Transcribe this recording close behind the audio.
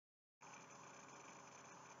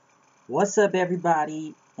What's up,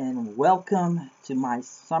 everybody, and welcome to my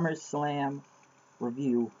SummerSlam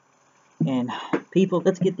review. And people,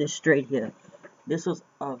 let's get this straight here. This was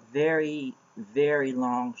a very, very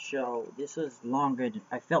long show. This was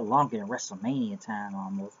I felt longer than WrestleMania time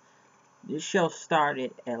almost. This show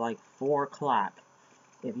started at like 4 o'clock,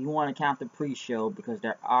 if you want to count the pre-show, because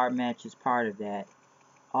there are matches part of that,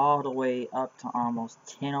 all the way up to almost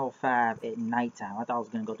 10:05 at nighttime. I thought I was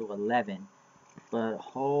going to go to 11. But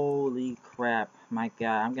holy crap, my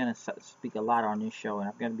God, I'm going to speak a lot on this show, and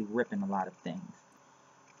I'm going to be ripping a lot of things.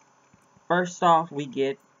 First off, we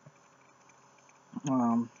get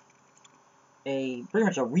pretty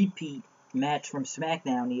much a repeat match from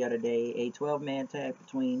SmackDown the other day, a 12-man tag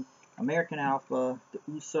between American Alpha, the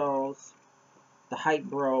Usos, the Hype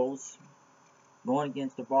Bros, going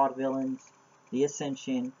against the Vaudevillains, the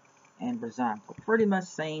Ascension, and Brazanko. Pretty much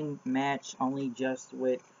same match, only just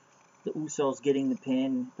with the Usos getting the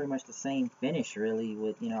pin, pretty much the same finish, really,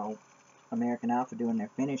 with, American Alpha doing their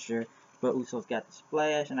finisher, but Usos got the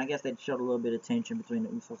splash, and I guess they showed a little bit of tension between the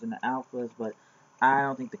Usos and the Alphas, but I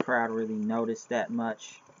don't think the crowd really noticed that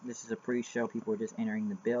much. This is a pre-show, people are just entering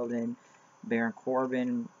the building. Baron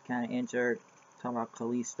Corbin kind of entered, talking about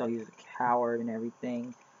Kalisto, he's a coward and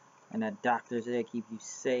everything, and that doctor's there to keep you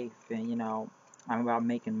safe, and, I'm about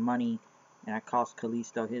making money, and I cost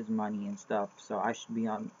Kalisto his money and stuff, so I should be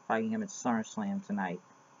on fighting him at SummerSlam tonight.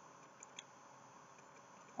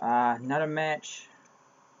 Another match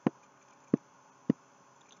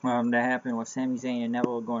that happened was Sami Zayn and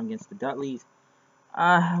Neville going against the Dudleys.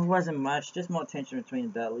 It wasn't much, just more tension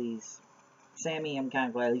between the Dudleys. Sami, I'm kind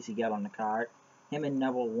of glad at least he got on the card. Him and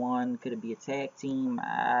Neville won. Could it be a tag team?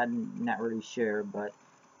 I'm not really sure, but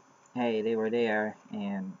hey, they were there,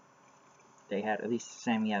 and they had, at least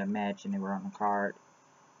Sami had a match, and they were on the card.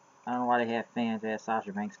 I don't know why they have fans ask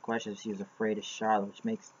Sasha Banks questions if she was afraid of Charlotte, which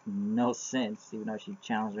makes no sense, even though she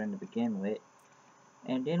challenged her to begin with.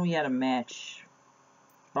 And then we had a match.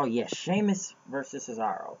 Oh yeah, Sheamus versus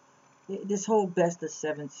Cesaro. This whole best of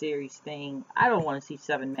 7 series thing, I don't want to see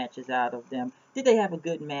 7 matches out of them. Did they have a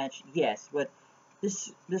good match? Yes, but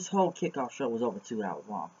this whole kickoff show was over 2 hours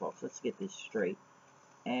long, folks. Let's get this straight.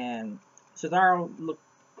 And Cesaro looked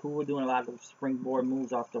cool, doing a lot of springboard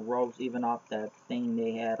moves off the ropes, even off that thing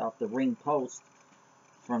they had off the ring post,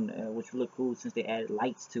 which looked cool since they added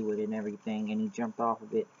lights to it and everything. And he jumped off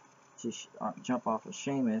of it to jump off of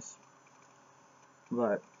Sheamus.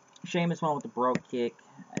 But Sheamus won with the Bro kick.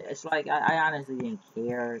 It's like, I honestly didn't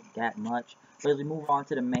care that much. But as we move on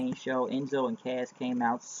to the main show, Enzo and Cass came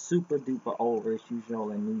out super duper over as usual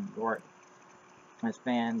in New York. As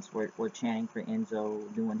fans were chanting for Enzo,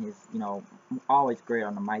 doing his, always great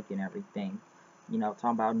on the mic and everything. Talking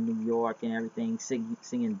about New York and everything,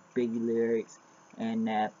 singing Biggie lyrics. And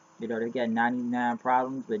that, they got 99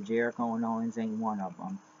 problems, but Jericho and Owens ain't one of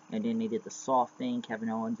them. And then they did the soft thing, Kevin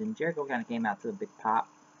Owens and Jericho kind of came out to a big pop.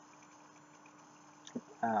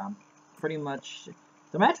 Pretty much,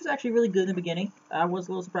 the match was actually really good in the beginning. I was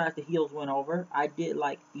a little surprised the heels went over. I did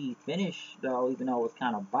like the finish, though, even though it was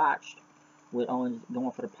kind of botched, with Owens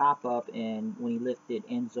going for the pop-up, and when he lifted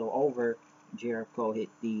Enzo over, Jericho hit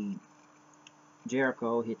the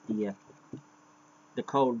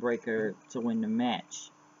code breaker to win the match.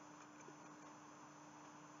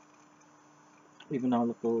 Even though it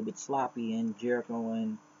looked a little bit sloppy, and Jericho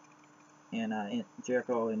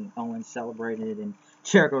and Owens celebrated, and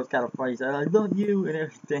Jericho was kind of funny. He said, "I love you," and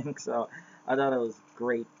everything. So I thought it was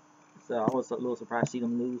great. So I was a little surprised to see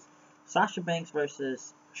them lose. Sasha Banks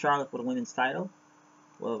versus Charlotte for the women's title.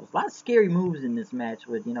 Well, there was a lot of scary moves in this match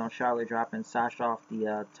with, Charlotte dropping Sasha off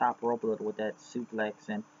the top rope a little with that suplex,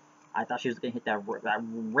 and I thought she was going to hit that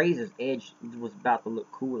razor's edge. Was about to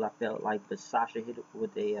look cool, I felt like, but Sasha hit it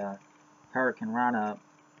with a Hurricane Rana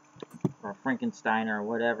or Frankenstein or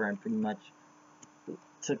whatever, and pretty much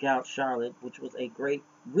took out Charlotte, which was a great,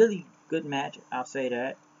 really good match, I'll say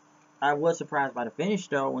that. I was surprised by the finish,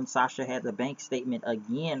 though, when Sasha had the bank statement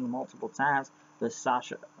again multiple times, but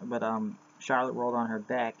Charlotte rolled on her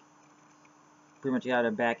back, pretty much got her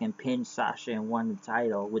back and pinned Sasha and won the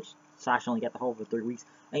title, which Sasha only got the hold for 3 weeks.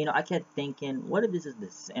 And, I kept thinking, what if this is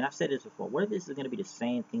this, and I've said this before, what if this is going to be the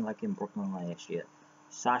same thing like in Brooklyn last year?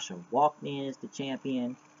 Sasha walked in as the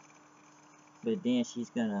champion, but then she's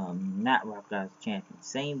going to not walk out as champion.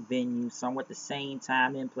 Same venue, somewhat the same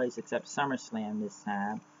time and place, except SummerSlam this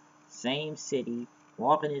time. Same city,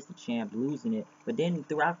 walking as the champ, losing it. But then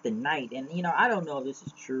throughout the night, and, I don't know if this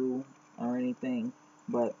is true or anything,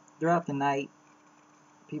 but throughout the night,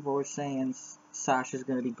 people were saying Sasha's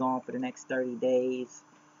going to be gone for the next 30 days.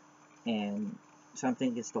 And Some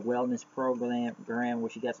think it's the wellness program where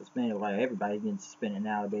she got suspended. Well, everybody's getting suspended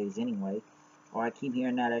nowadays anyway. Or I keep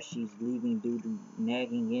hearing now that she's leaving due to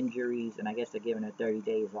nagging injuries, and I guess they're giving her 30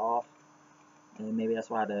 days off. And maybe that's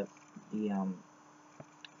why the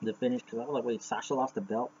finish. Because I was like, wait, Sasha lost the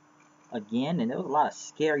belt again, and there was a lot of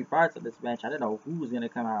scary parts of this match. I didn't know who was gonna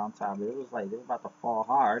come out on top. But it was like they were about to fall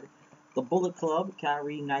hard. The Bullet Club kind of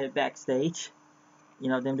reunited backstage. You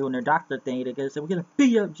know, them doing their doctor thing. They said, we're going to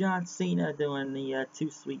beat up John Cena doing the Too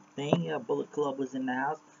Sweet thing. Bullet Club was in the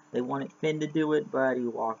house. They wanted Finn to do it, but he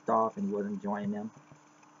walked off and he wasn't joining them.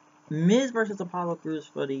 Miz versus Apollo Crews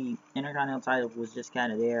for the Intercontinental title was just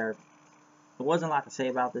kind of there. There wasn't a lot to say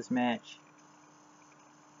about this match.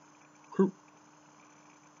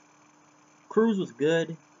 Crews was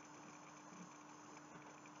good.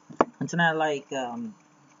 And tonight, like,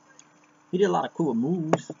 he did a lot of cool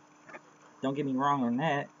moves. Don't get me wrong on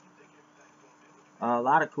that. A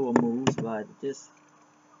lot of cool moves, but it just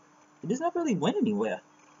never really went anywhere.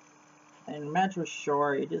 And the match was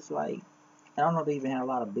short. It just like, I don't know if they even had a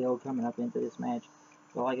lot of build coming up into this match,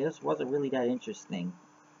 but like it just wasn't really that interesting.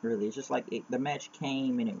 Really, it's just like the match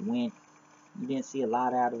came and it went. You didn't see a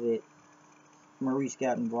lot out of it. Maurice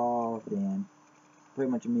got involved, and pretty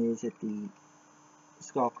much Miz hit the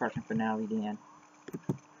skull crushing finale then,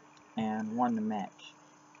 and won the match.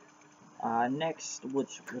 Next,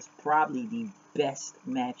 which was probably the best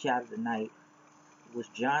match out of the night, was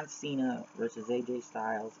John Cena versus AJ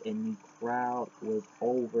Styles, and the crowd was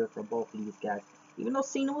over for both of these guys. Even though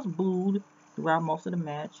Cena was booed throughout most of the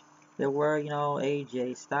match, there were,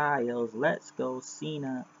 AJ Styles, Let's Go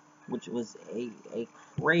Cena, which was a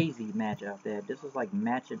crazy match out there. This was like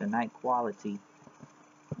match of the night quality,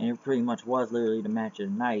 and it pretty much was literally the match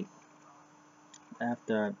of the night.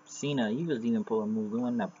 After Cena, he was even pulling moves,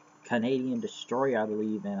 doing the Canadian Destroyer, I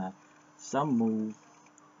believe, and some move.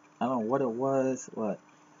 I don't know what it was, but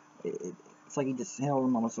it's like he just held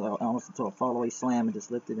him almost into a fall away slam and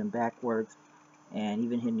just lifted him backwards, and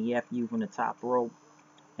even hitting the FU from the top rope.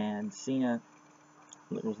 And Cena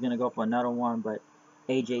was gonna go for another one, but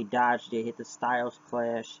AJ dodged it, hit the Styles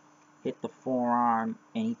Clash, hit the forearm,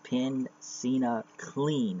 and he pinned Cena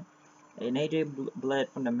clean. And AJ bled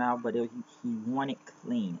from the mouth, but he won it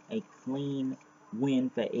clean. A clean win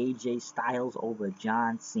for AJ Styles over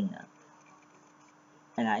John Cena.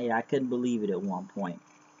 And I couldn't believe it at one point.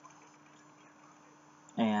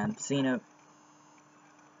 And Cena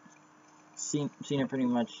pretty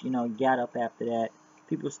much, got up after that.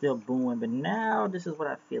 People still booing, but now this is what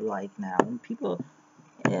I feel like now. When people,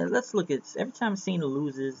 let's look at, every time Cena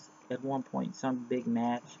loses at one point in some big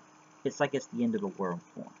match, it's like it's the end of the world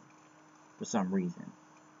for him, for some reason.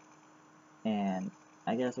 And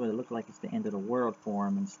I guess what it looked like it's the end of the world for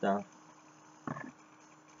him and stuff.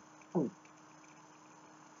 Ooh.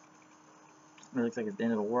 It looks like it's the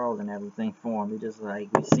end of the world and everything for him. It's just like,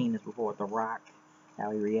 we've seen this before with The Rock,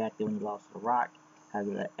 how he reacted when he lost to The Rock, how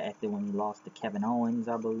he acted when he lost to Kevin Owens,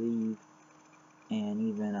 I believe, and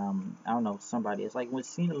even, I don't know, somebody. It's like when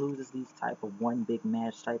Cena loses these type of one big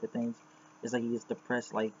match type of things, it's like he gets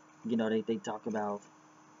depressed, like, they talk about,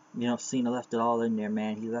 Cena left it all in there,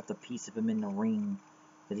 man. He left a piece of him in the ring,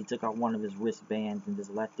 because he took out one of his wristbands and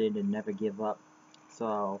just left it and never give up.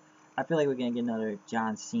 So I feel like we're going to get another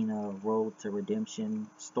John Cena Road to Redemption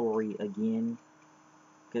story again.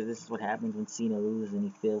 Because this is what happens when Cena loses and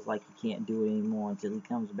he feels like he can't do it anymore until he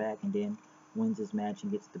comes back and then wins his match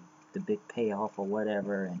and gets the big payoff or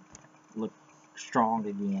whatever and look strong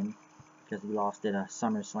again because he lost at a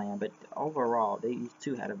SummerSlam. But overall, these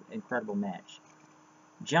two had an incredible match.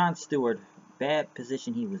 Jon Stewart, bad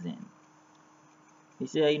position he was in. He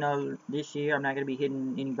said, this year I'm not going to be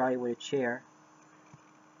hitting anybody with a chair.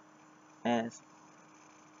 As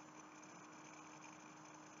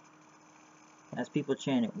people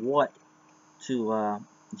chanted what to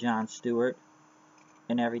Jon Stewart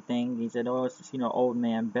and everything. He said, oh, it's just, old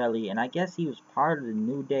man belly. And I guess he was part of the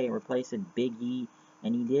New Day replacing Big E,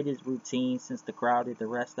 and he did his routine since the crowd did the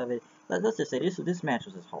rest of it. Let's just say this match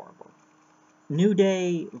was just horrible. New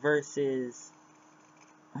Day versus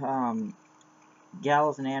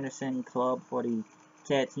Gallows and Anderson Club for the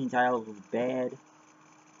tag team titles was bad.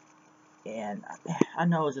 And I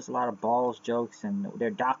know it's just a lot of balls jokes and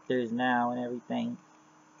they're doctors now and everything.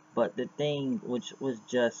 But the thing which was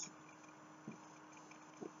just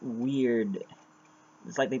weird,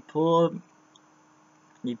 it's like they pulled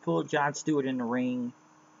Jon Stewart in the ring,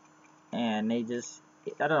 and they just,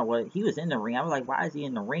 I don't know what, he was in the ring. I was like, why is he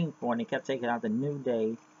in the ring for? And they kept taking out the New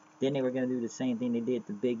Day. Then they were going to do the same thing they did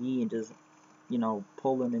to Big E and just,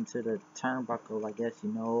 pull him into the turnbuckle, I guess,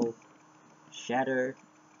 shatter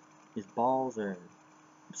his balls or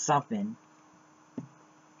something.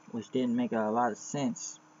 which didn't make a lot of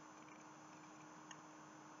sense.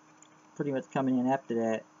 Pretty much coming in after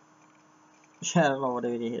that, I don't know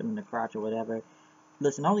whether they hit him in the crotch or whatever.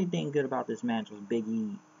 Listen, the only thing good about this match was Big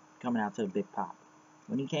E coming out to a big pop.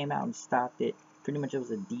 When he came out and stopped it, pretty much it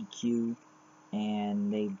was a DQ,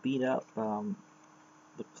 and they beat up the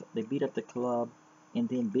club, and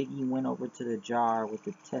then Big E went over to the jar with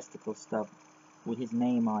the testicle stuff with his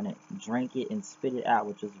name on it, drank it, and spit it out,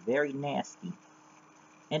 which was very nasty.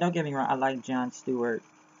 And don't get me wrong, I like Jon Stewart,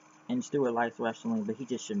 and Stewart likes wrestling, but he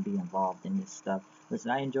just shouldn't be involved in this stuff.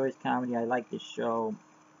 Listen, I enjoy his comedy, I like this show,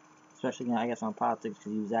 especially, I guess, on politics,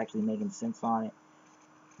 because he was actually making sense on it.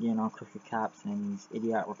 You know, crooked cops and these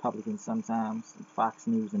idiot Republicans sometimes, and Fox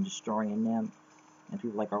News and destroying them, and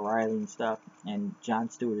people like O'Reilly and stuff. And Jon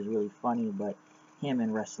Stewart is really funny, but him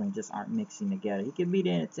and wrestling just aren't mixing together. He can be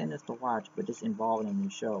the entertainers to watch, but just involving him in the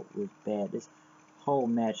show was bad. This whole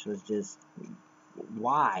match was just,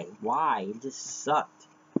 why? It just sucked.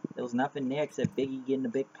 There was nothing there except Big E getting a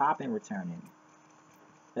big pop and returning.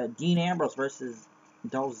 Dean Ambrose versus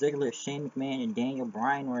Dolph Ziggler, Shane McMahon, and Daniel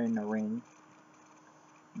Bryan were in the ring.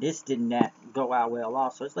 This did not go out well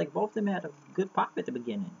also. It's like both of them had a good pop at the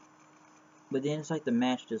beginning. But then it's like the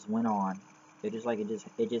match just went on. It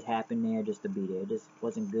just happened there just to be there. It just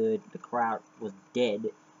wasn't good. The crowd was dead.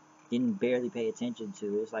 Didn't barely pay attention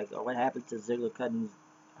to it. It's like, oh, what happened to Ziggler cutting these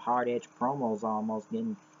hard edge promos almost,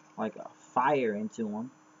 getting like a fire into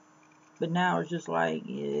him. But now it's just like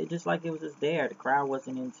it was just there. The crowd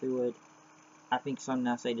wasn't into it. I think some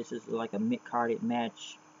now say this is like a mid-carded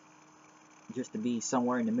match, just to be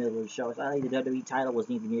somewhere in the middle of the show. It's like the WWE title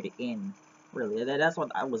wasn't even near the end. Really, that's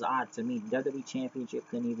what was odd to me. The WWE Championship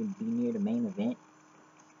couldn't even be near the main event,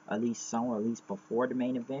 at least before the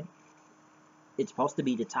main event. It's supposed to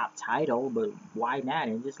be the top title, but why not?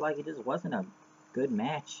 And it just wasn't a good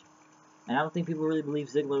match. And I don't think people really believe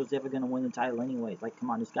Ziggler was ever going to win the title anyways. Like, come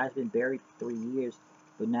on, this guy's been buried for 3 years,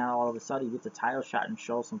 but now all of a sudden he gets a title shot and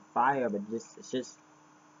shows some fire. But it's just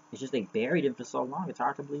they buried him for so long. It's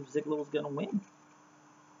hard to believe Ziggler was going to win.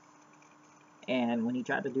 And when he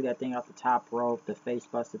tried to do that thing off the top rope, the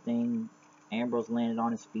facebuster thing, Ambrose landed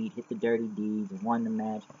on his feet, hit the dirty deeds, won the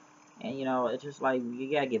match. And, you know, it's just like,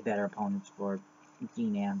 you got to get better opponents for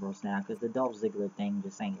Dean Ambrose now, because the Dolph Ziggler thing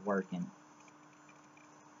just ain't working.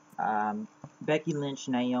 Becky Lynch,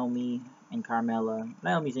 Naomi, and Carmella.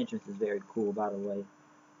 Naomi's entrance is very cool, by the way.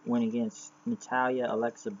 Went against Natalya,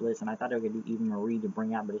 Alexa Bliss, and I thought they were going to do Eva Marie to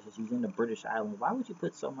bring out, but it's just she's in the British Islands. Why would you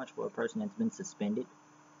put so much for a person that's been suspended?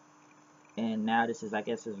 And now this is, I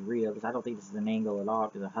guess, is real, because I don't think this is an angle at all,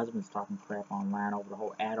 because her husband's talking crap online over the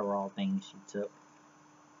whole Adderall thing she took.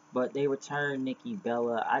 But they returned Nikki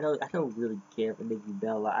Bella. I don't really care for Nikki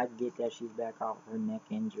Bella. I get that she's back off her neck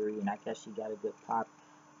injury, and I guess she got a good pop.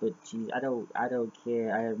 But I don't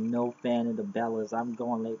care. I am no fan of the Bellas. I'm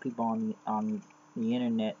going to let people on the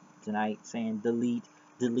internet tonight saying delete.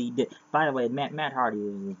 By the way, Matt Hardy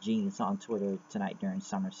was a genius on Twitter tonight during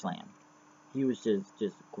SummerSlam. He was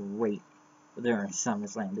just great during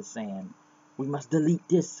SummerSlam, just saying, we must delete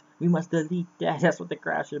this, we must delete that. That's what the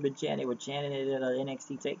crowd should have been chanting. They were chanting it at an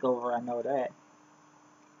NXT TakeOver, I know that.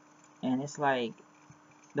 And it's like,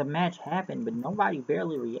 the match happened, but nobody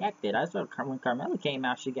barely reacted. I saw when Carmella came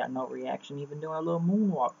out, she got no reaction. Even doing a little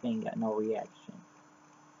moonwalk thing, got no reaction.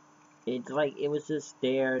 It's like, it was just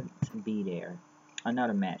there to be there.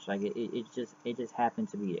 Another match, like, it just happened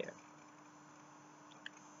to be there.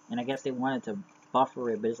 And I guess they wanted to buffer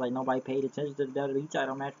it, but it's like nobody paid attention to the WWE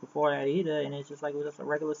title match before that either, and it's just like it was just a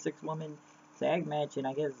regular 6-woman tag match, and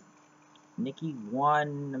I guess Nikki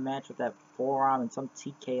won the match with that forearm and some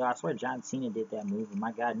TKO. I swear John Cena did that move, and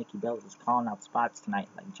my God, Nikki Bella was calling out spots tonight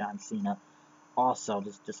like John Cena. Also,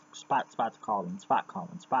 just spot calling.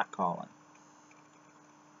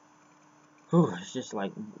 Whew, it's just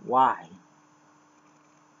like, why?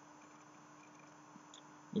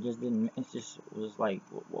 It just didn't, it just was like,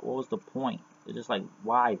 what was the point? It's just like,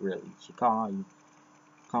 why really? She calling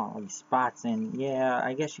all these spots, and yeah,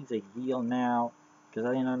 I guess she's a heel now, because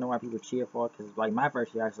I didn't know why people cheer for her, because like my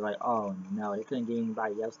first reaction was like, oh no, they couldn't get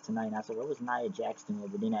anybody else tonight, and I said, what was Nia Jax doing?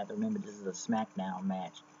 But then I had to remember this is a SmackDown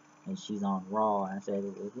match, and she's on Raw, and I said,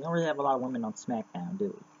 we don't really have a lot of women on SmackDown, do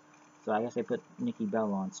we? So I guess they put Nikki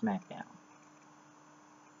Bella on SmackDown.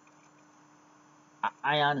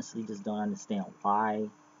 I honestly just don't understand why.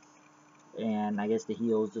 And I guess the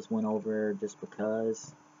heels just went over just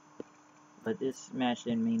because. But this match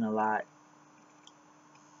didn't mean a lot.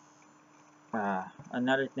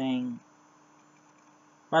 Another thing.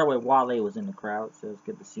 By the way, Wale was in the crowd, so it's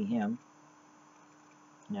good to see him.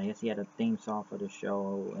 And I guess he had a theme song for the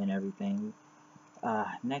show and everything.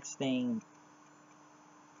 Next thing.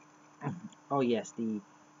 Oh yes,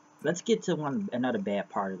 let's get to another bad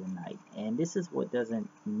part of the night, and this is what doesn't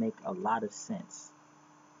make a lot of sense.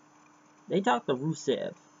 They talked to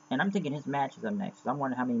Rusev, and I'm thinking his match is up next. I'm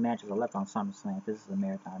wondering how many matches are left on SummerSlam because this is a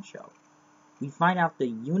marathon show. We find out the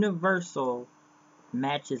Universal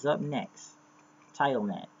match is up next, title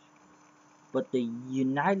match, but the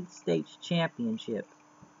United States Championship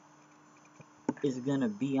is gonna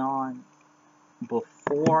be on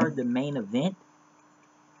before the main event.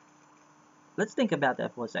 Let's think about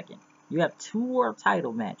that for a second. You have 2 world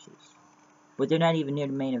title matches, but they're not even near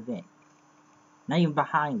the main event. Not even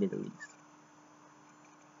behind it, at least.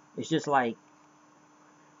 It's just like,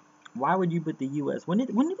 why would you put the U.S. When did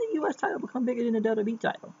the U.S. title become bigger than the WWE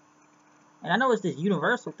title? And I know it's this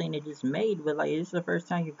Universal thing they just made, but like, this is the first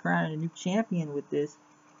time you're crowning a new champion with this,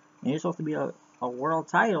 and it's supposed to be a world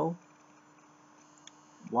title.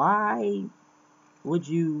 Why would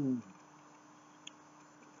you?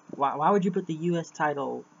 Why would you put the U.S.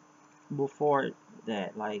 title before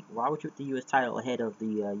that? Like, why would you put the U.S. title ahead of the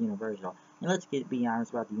Universal? And let's be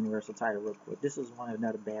honest about the Universal title real quick. This is one of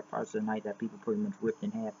another bad parts of the night that people pretty much ripped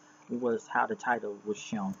in half, was how the title was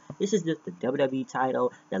shown. This is just the WWE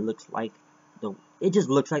title that looks like it just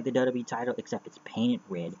looks like the WWE title, except it's painted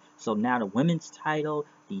red. So now the women's title,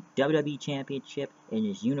 the WWE Championship, and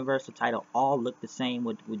this Universal title all look the same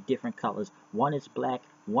with different colors. One is black,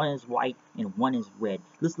 one is white, and one is red.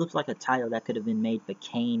 This looks like a title that could have been made for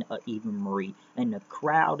Kane or even Marie. And the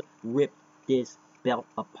crowd ripped this belt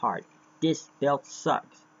apart. This belt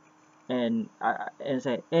sucks. And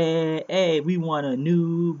say, hey, we want a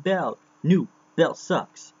new belt. New belt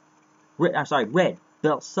sucks. Red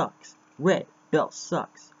belt sucks. Red belt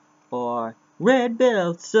sucks. Or red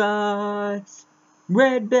belt sucks.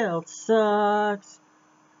 Red belt sucks.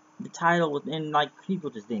 The title was, and like,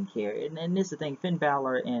 people just didn't care. And this is the thing, Finn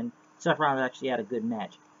Balor and Seth Rollins actually had a good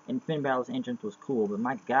match. And Finn Balor's entrance was cool, but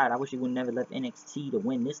my God, I wish he would never left NXT to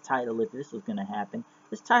win this title if this was gonna happen.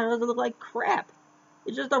 This title doesn't look like crap.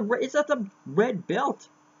 It's just a red belt.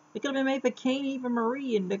 It could have been made for Kane, even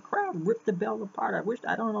Marie, and the crowd ripped the belt apart.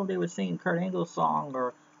 I don't know if they were singing Kurt Angle's song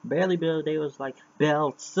or barely, but they was like,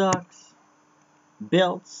 belt sucks,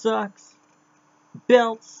 belt sucks,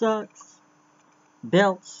 belt sucks,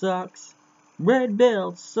 belt sucks, red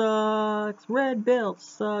belt sucks, red belt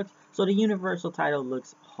sucks. So the Universal title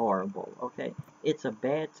looks horrible, okay? It's a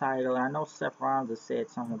bad title, and I know Seth Rollins has said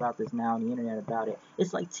something about this now on the internet about it.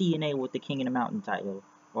 It's like TNA with the King of the Mountain title,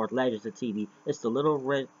 or Legends of TV. It's the little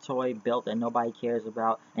red toy belt that nobody cares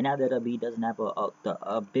about, and now that WWE doesn't have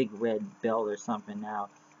a big red belt or something now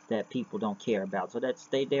that people don't care about. So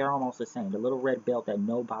they're almost the same. The little red belt that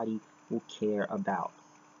nobody will care about.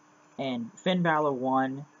 And Finn Balor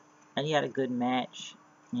won, and he had a good match.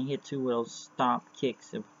 And he hit 2 of those stomp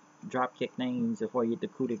kicks, drop kick things before he hit the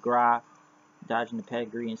coup de grace, dodging the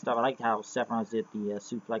pedigree and stuff. I liked how Seth Rollins did the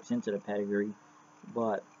suplex into the pedigree,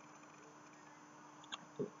 but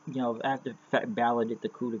you know, after Balor did the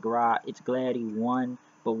coup de grace, it's glad he won.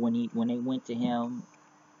 But when they went to him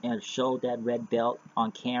and showed that red belt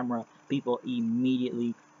on camera, people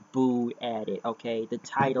immediately booed at it, okay? The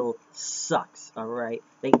title sucks, alright?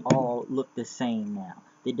 They all look the same now.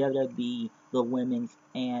 The WWE, the women's,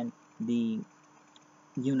 and the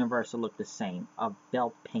Universal look the same. A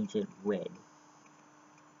belt painted red.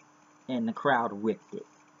 And the crowd ripped it.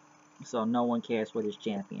 So no one cares for this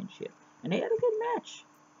championship. And they had a good match.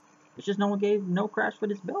 It's just no one gave no crash for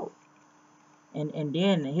this belt. And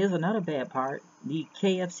then, here's another bad part, the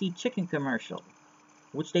KFC chicken commercial,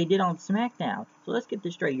 which they did on SmackDown. So let's get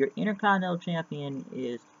this straight. Your Intercontinental Champion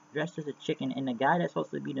is dressed as a chicken, and the guy that's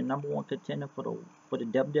supposed to be the #1 contender for the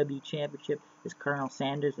WWE Championship is Colonel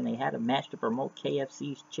Sanders, and they had a match to promote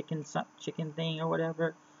KFC's chicken thing or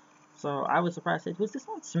whatever. So I was surprised. Was this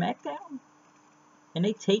on SmackDown? And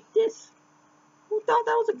they taped this? Who thought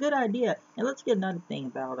that was a good idea? And let's get another thing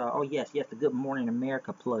about, oh yes, the Good Morning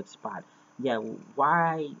America plug spot. Yeah,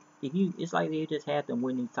 why, it's like they just had them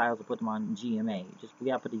win these titles and put them on GMA. We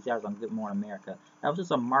gotta put these titles on Good Morning America. That was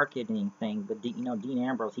just a marketing thing, but Dean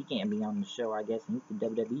Ambrose, he can't be on the show, I guess, and he's the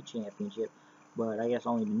WWE Championship, but I guess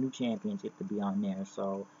only the new champions get to be on there,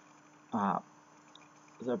 so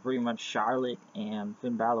pretty much Charlotte and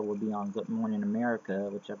Finn Balor will be on Good Morning America,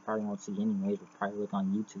 which I probably won't see anyways. We'll probably look on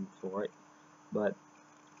YouTube for it. But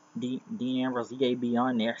Dean Ambrose, he may be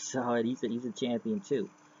on there, so he's a champion too.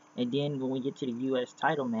 And then when we get to the U.S.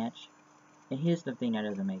 title match, and here's the thing that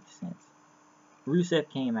doesn't make sense. Rusev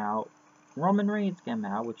came out, Roman Reigns came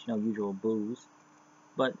out, which usual boos,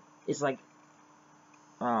 but it's like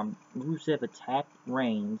Rusev attacked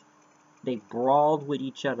Reigns. They brawled with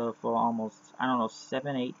each other for almost, I don't know,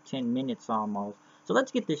 7, 8, 10 minutes almost. So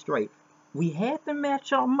let's get this straight. We had the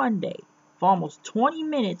match on Monday for almost 20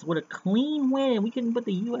 minutes with a clean win, and we couldn't put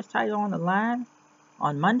the U.S. title on the line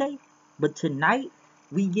on Monday. But tonight,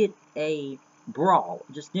 we get a brawl.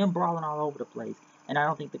 Just them brawling all over the place. And I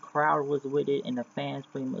don't think the crowd was with it, and the fans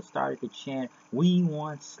pretty much started to chant, "We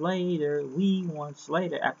want Slater, we want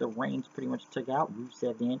Slater," after Reigns pretty much took out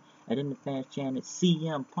Rusev then. And then the fans chanted,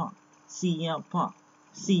 "CM Punk, CM Punk,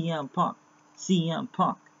 CM Punk, CM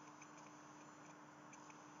Punk."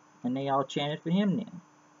 And they all chanted for him then.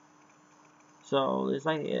 So it's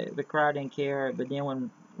like the crowd didn't care. But then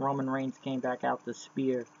when Roman Reigns came back out to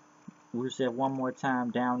spear Rusev one more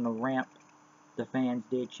time down the ramp, the fans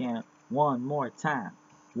did chant, "One more time,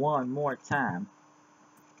 one more time."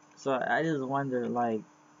 So I just wonder, like,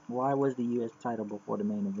 why was the U.S. title before the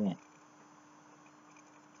main event?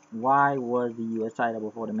 Why was the U.S. title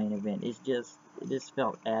before the main event? It just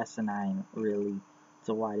felt asinine, really,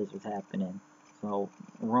 to why this was happening. So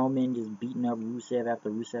Roman just beating up Rusev after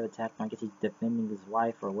Rusev attacked him. I guess he's defending his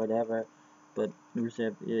wife or whatever. But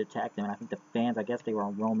Rusev attacked him, and I think the fans, I guess they were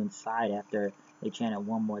on Roman's side after they chanted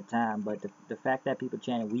one more time. But the fact that people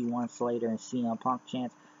chanted "We want Slater" and CM Punk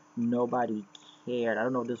chants, nobody cared. I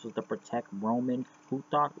don't know if this was to protect Roman, who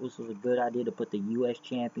thought this was a good idea to put the U.S.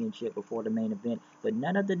 Championship before the main event, but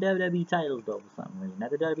none of the WWE titles, though, for some reason. Not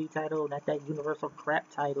the WWE title, not that Universal crap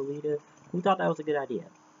title either. Who thought that was a good idea?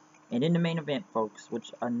 And in the main event, folks,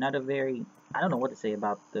 which another very, I don't know what to say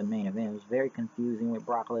about the main event. It was very confusing with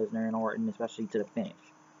Brock Lesnar and Orton, especially to the finish.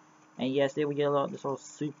 And yes, then we get this whole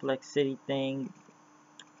Suplex City thing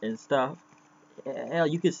and stuff. Hell,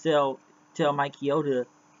 you could tell Mike Chioda,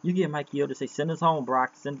 you get Mike Chioda to say, "Send us home,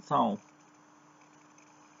 Brock, send us home,"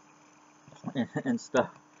 and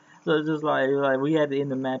stuff. So it's just like we had to end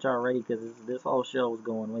the match already because this whole show was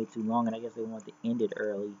going way too long, and I guess they wanted to end it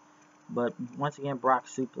early. But once again, Brock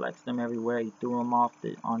suplexed them everywhere. He threw them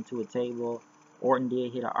onto a table. Orton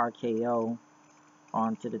did hit an RKO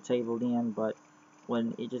onto the table then, but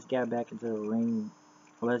when it just got back into the ring,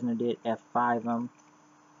 Lesnar did F5 him,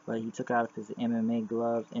 but he took out his MMA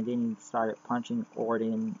gloves, and then he started punching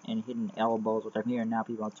Orton and hitting elbows, which I'm hearing now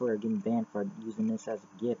people on Twitter are getting banned for using this as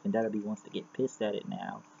a gift, and WWE wants to get pissed at it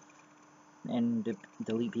now and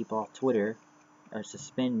delete people off Twitter or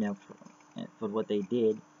suspend them for what they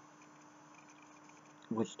did,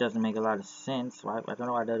 which doesn't make a lot of sense. I don't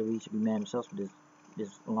know why WWE should be mad themselves for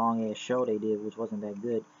this long ass show they did, which wasn't that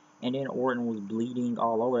good. And then Orton was bleeding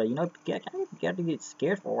all over. You know, you got to get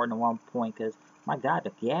scared for Orton at one point because, my God,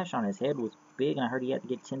 the gash on his head was big, and I heard he had to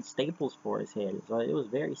get 10 staples for his head. So it was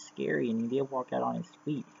very scary, and he did walk out on his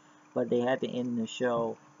feet. But they had to end the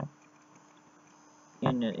show.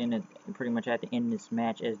 Pretty much had to end this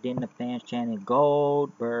match as then the fans chanted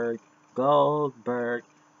 "Goldberg, Goldberg."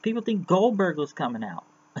 People think Goldberg was coming out.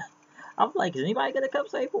 I'm like, is anybody gonna come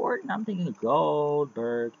save Orton? I'm thinking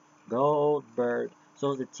Goldberg, Goldberg. So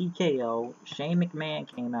it was a TKO. Shane McMahon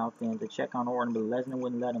came out then to check on Orton, but Lesnar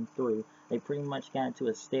wouldn't let him through. They pretty much got into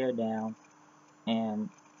a stare down, and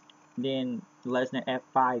then Lesnar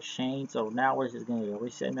F5 Shane. So now what is this gonna do? We're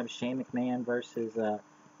setting up Shane McMahon versus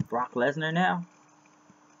Brock Lesnar now.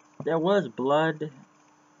 There was blood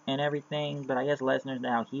and everything, but I guess Lesnar's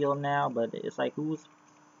now healed now. But it's like, who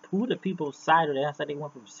the people sided? That's like they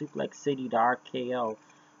went from Suplex City to RKO,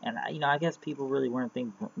 and I guess people really weren't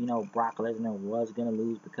thinking Brock Lesnar was gonna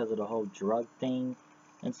lose because of the whole drug thing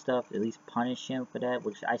and stuff. At least punish him for that,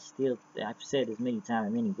 which I've said this many times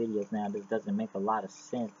in many videos now. This doesn't make a lot of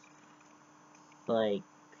sense. Like,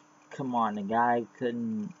 come on, the guy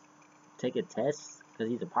couldn't take a test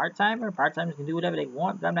because he's a part-timer. Part-timers can do whatever they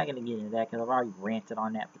want, but I'm not going to get into that because I've already ranted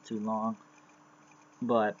on that for too long.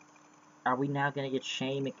 But are we now going to get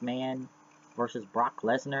Shane McMahon versus Brock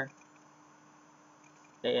Lesnar?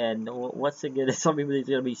 And what's it gonna? Some people think it's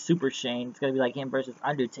gonna be Super Shane. It's gonna be like him versus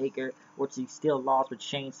Undertaker, which he still lost, but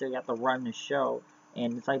Shane still got to run the show.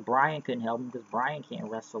 And it's like Bryan couldn't help him because Bryan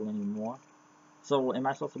can't wrestle anymore. So am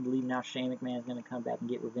I supposed to believe now Shane McMahon is gonna come back and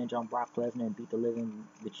get revenge on Brock Lesnar and beat the living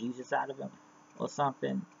bejesus out of him or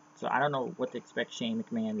something? So I don't know what to expect Shane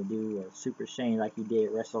McMahon to do, or Super Shane like he did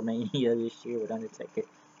at WrestleMania this year with Undertaker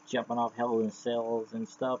jumping off Hell in Cells and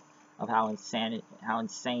stuff, of how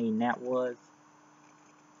insane that was.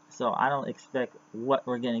 So I don't expect what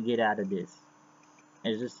we're gonna get out of this.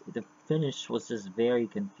 It's just the finish was just very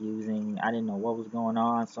confusing. I didn't know what was going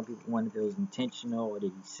on. Some people wondered if it was intentional or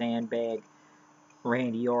did he sandbag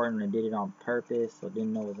Randy Orton or did it on purpose or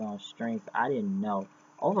didn't know his own strength. I didn't know.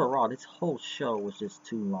 Overall, this whole show was just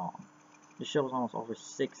too long. The show was almost over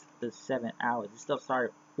 6 to 7 hours. This stuff started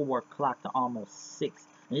at 4 o'clock to almost 6.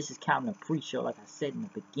 And this is counting the pre-show like I said in the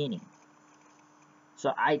beginning.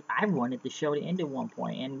 So I wanted the show to end at one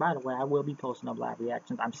point. And by the way, I will be posting up live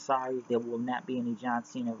reactions. I'm sorry there will not be any John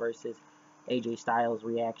Cena versus AJ Styles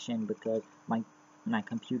reaction because my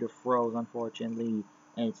computer froze, unfortunately,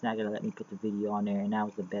 and it's not gonna let me put the video on there. And that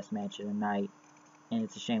was the best match of the night. And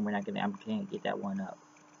it's a shame I can't get that one up.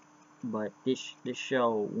 But this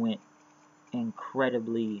show went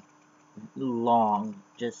incredibly long,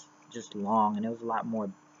 just long, and there was a lot more.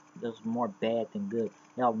 There was more bad than good.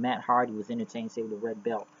 Hell, Matt Hardy was entertaining, say with the red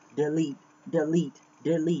belt. Delete, delete,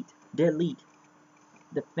 delete, delete.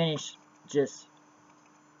 The finish just.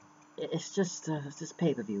 This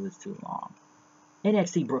pay-per-view was too long.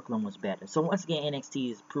 NXT Brooklyn was better. So once again,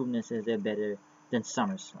 NXT is proving this as they're better than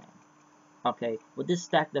SummerSlam. Okay, with this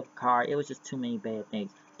stacked up card, it was just too many bad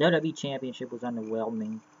things. WWE Championship was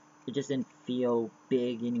underwhelming. It just didn't feel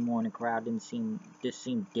big anymore in the crowd. Just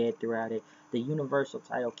seemed dead throughout it. The Universal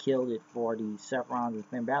title killed it for the Seth Rollins and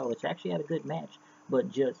Finn Balor, which actually had a good match.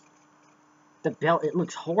 But just the belt, it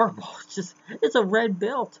looks horrible. It's a red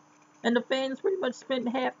belt, and the fans pretty much spent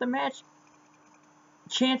half the match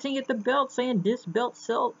chanting at the belt, saying this belt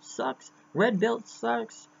sucks. Red belt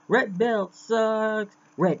sucks. Red belt sucks.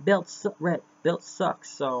 Red belt sucks.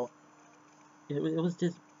 So it was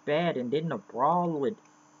just bad. And then the brawl with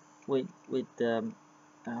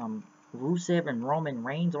Rusev and Roman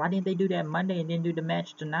Reigns. Why didn't they do that Monday and then do the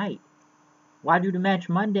match tonight? Why do the match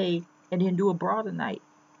Monday and then do a brawl tonight?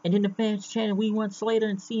 And then the fans chanting, "We want Slater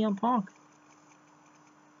and CM Punk."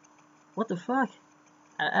 What the fuck?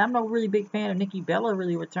 I'm not really a big fan of Nikki Bella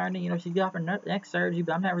really returning. You know, she's got her neck surgery,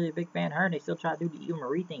 but I'm not really a big fan of her. And they still try to do the Eva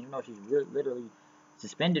Marie thing, even though she's literally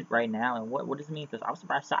suspended right now. And what does it mean? Because I was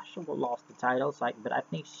surprised Sasha lost the title. But I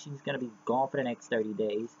think she's gonna be gone for the next 30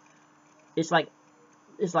 days. It's like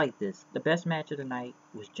this. The best match of the night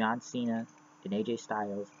was John Cena and AJ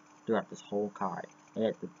Styles throughout this whole card. They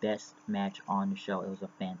had the best match on the show. It was a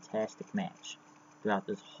fantastic match throughout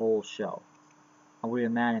this whole show. I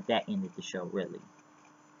wouldn't mind if that ended the show, really.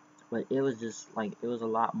 But it was just like, it was a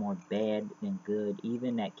lot more bad than good.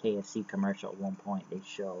 Even that KFC commercial at one point they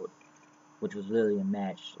showed, which was really a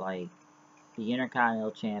match. Like, the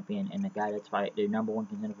Intercontinental Champion and the guy that's the number one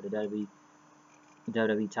contender for the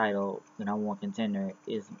WWE title, the number one contender,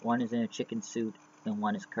 one is in a chicken suit and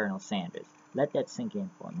one is Colonel Sanders. Let that sink in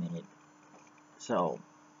for a minute. So,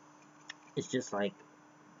 it's just like,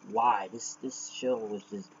 why? This show was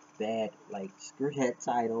just bad. Like, screw that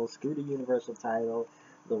title, screw the Universal title.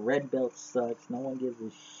 The red belt sucks. No one gives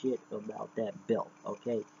a shit about that belt,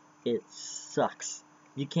 okay? It sucks.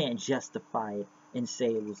 You can't justify it and say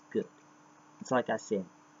it was good. It's like I said,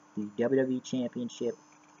 the WWE Championship,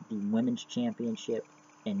 the Women's Championship,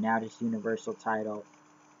 and now this Universal title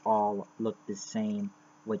all look the same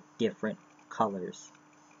with different colors.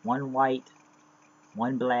 One white,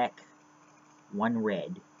 one black, one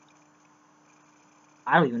red.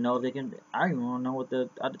 I don't even know if I don't even know what the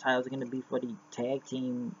other titles are going to be for the tag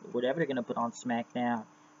team, whatever they're going to put on SmackDown,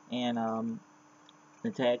 and the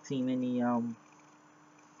tag team in the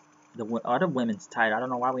other women's title. I don't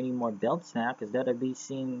know why we need more belts now, because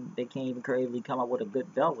WWE they can't even creatively come up with a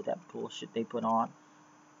good belt with that bullshit they put on.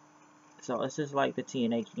 So it's just like the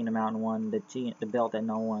TNA Kingdom Mountain one, the belt that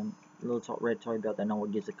no one, little red toy belt that no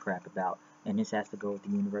one gives a crap about, and this has to go with the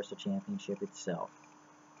Universal Championship itself.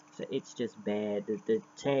 So it's just bad. The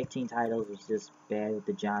tag team titles was just bad with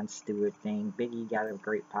the Jon Stewart thing. Big E got a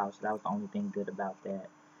great power, so that was the only thing good about that.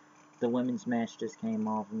 The women's match just came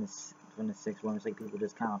off from the 6 women. It's like people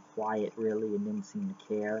just kind of quiet, really, and didn't seem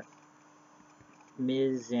to care.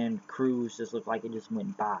 Miz and Cruz just looked like it just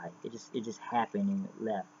went by. It just happened and it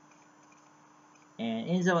left. And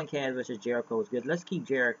Enzo and Cass versus Jericho was good. Let's keep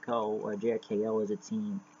Jericho or Jericho as a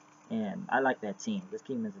team. And I like that team. Let's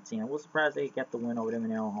keep them as a team. I was surprised they got the win over them in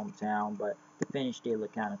their own hometown, but the finish did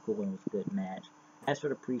look kind of cool and it was a good match. As for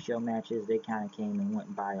the pre-show matches, they kind of came and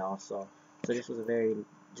went by also. So this was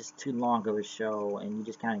just too long of a show, and you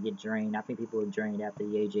just kind of get drained. I think people were drained after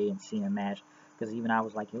the AJ and Cena match, because even I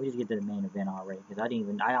was like, can we just get to the main event already? Because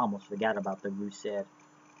I almost forgot about the Rusev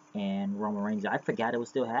and Roman Reigns. I forgot it was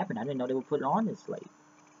still happening. I didn't know they would put it on this late.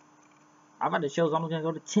 I thought the show's almost going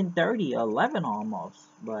to go to 10:30 or 11 almost,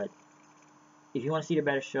 but if you want to see the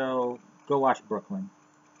better show, go watch Brooklyn.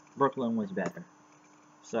 Brooklyn was better.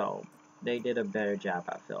 So, they did a better job,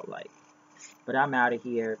 I felt like. But I'm out of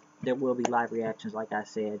here. There will be live reactions, like I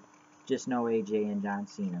said. Just no AJ and John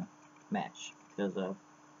Cena match because of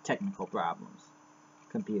technical problems.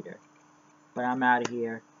 Computer. But I'm out of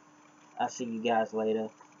here. I'll see you guys later.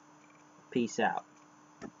 Peace out.